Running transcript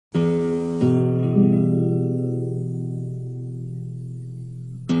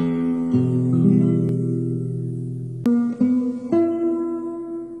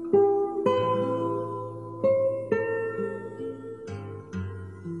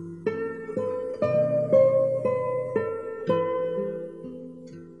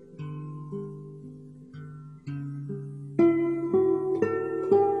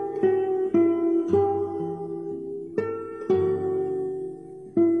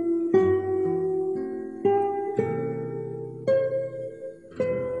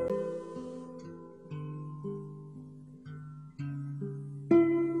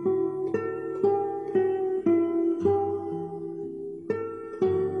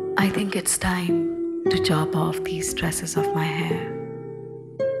I think it's time to chop off these tresses of my hair.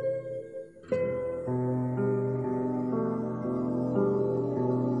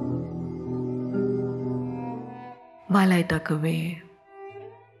 While I tuck away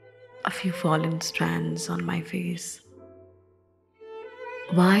a few fallen strands on my face,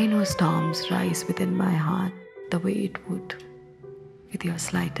 why no storms rise within my heart the way it would with your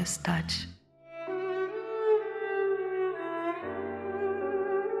slightest touch?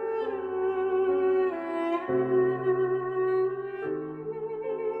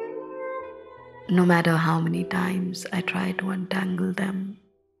 No matter how many times I try to untangle them,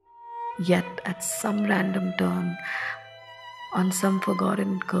 yet at some random turn, on some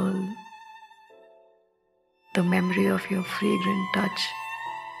forgotten curl, the memory of your fragrant touch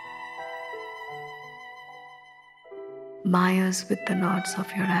mires with the knots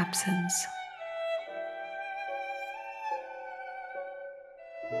of your absence.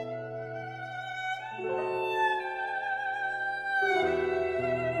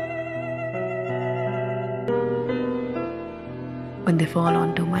 When they fall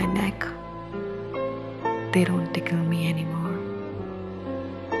onto my neck, they don't tickle me anymore.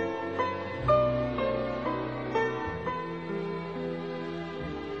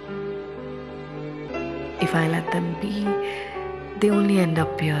 If I let them be, they only end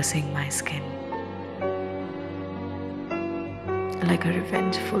up piercing my skin, like a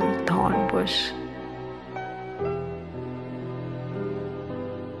revengeful thorn bush.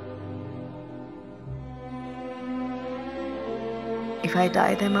 If I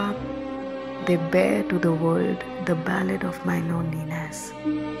tie them up, they bear to the world the ballad of my loneliness,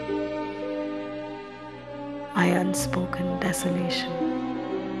 my unspoken desolation.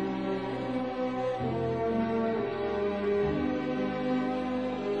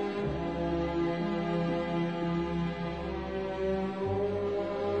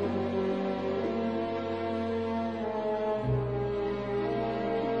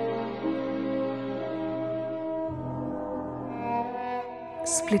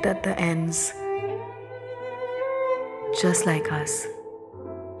 Split at the ends, just like us,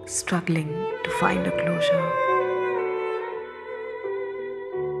 struggling to find a closure.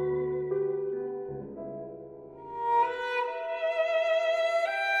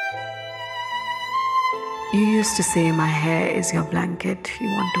 You used to say my hair is your blanket, you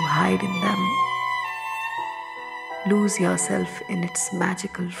want to hide in them. Lose yourself in its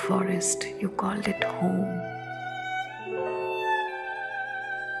magical forest, you called it home.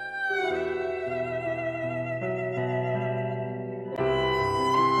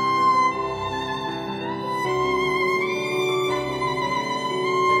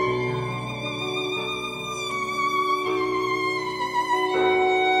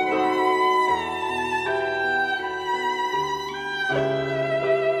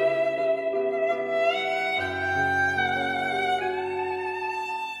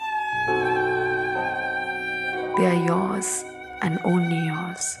 They are yours and only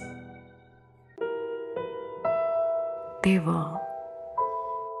yours. They were.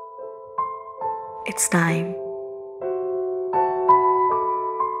 It's time.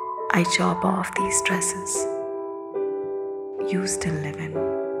 I chop off these tresses you still live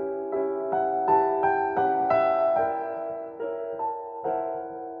in.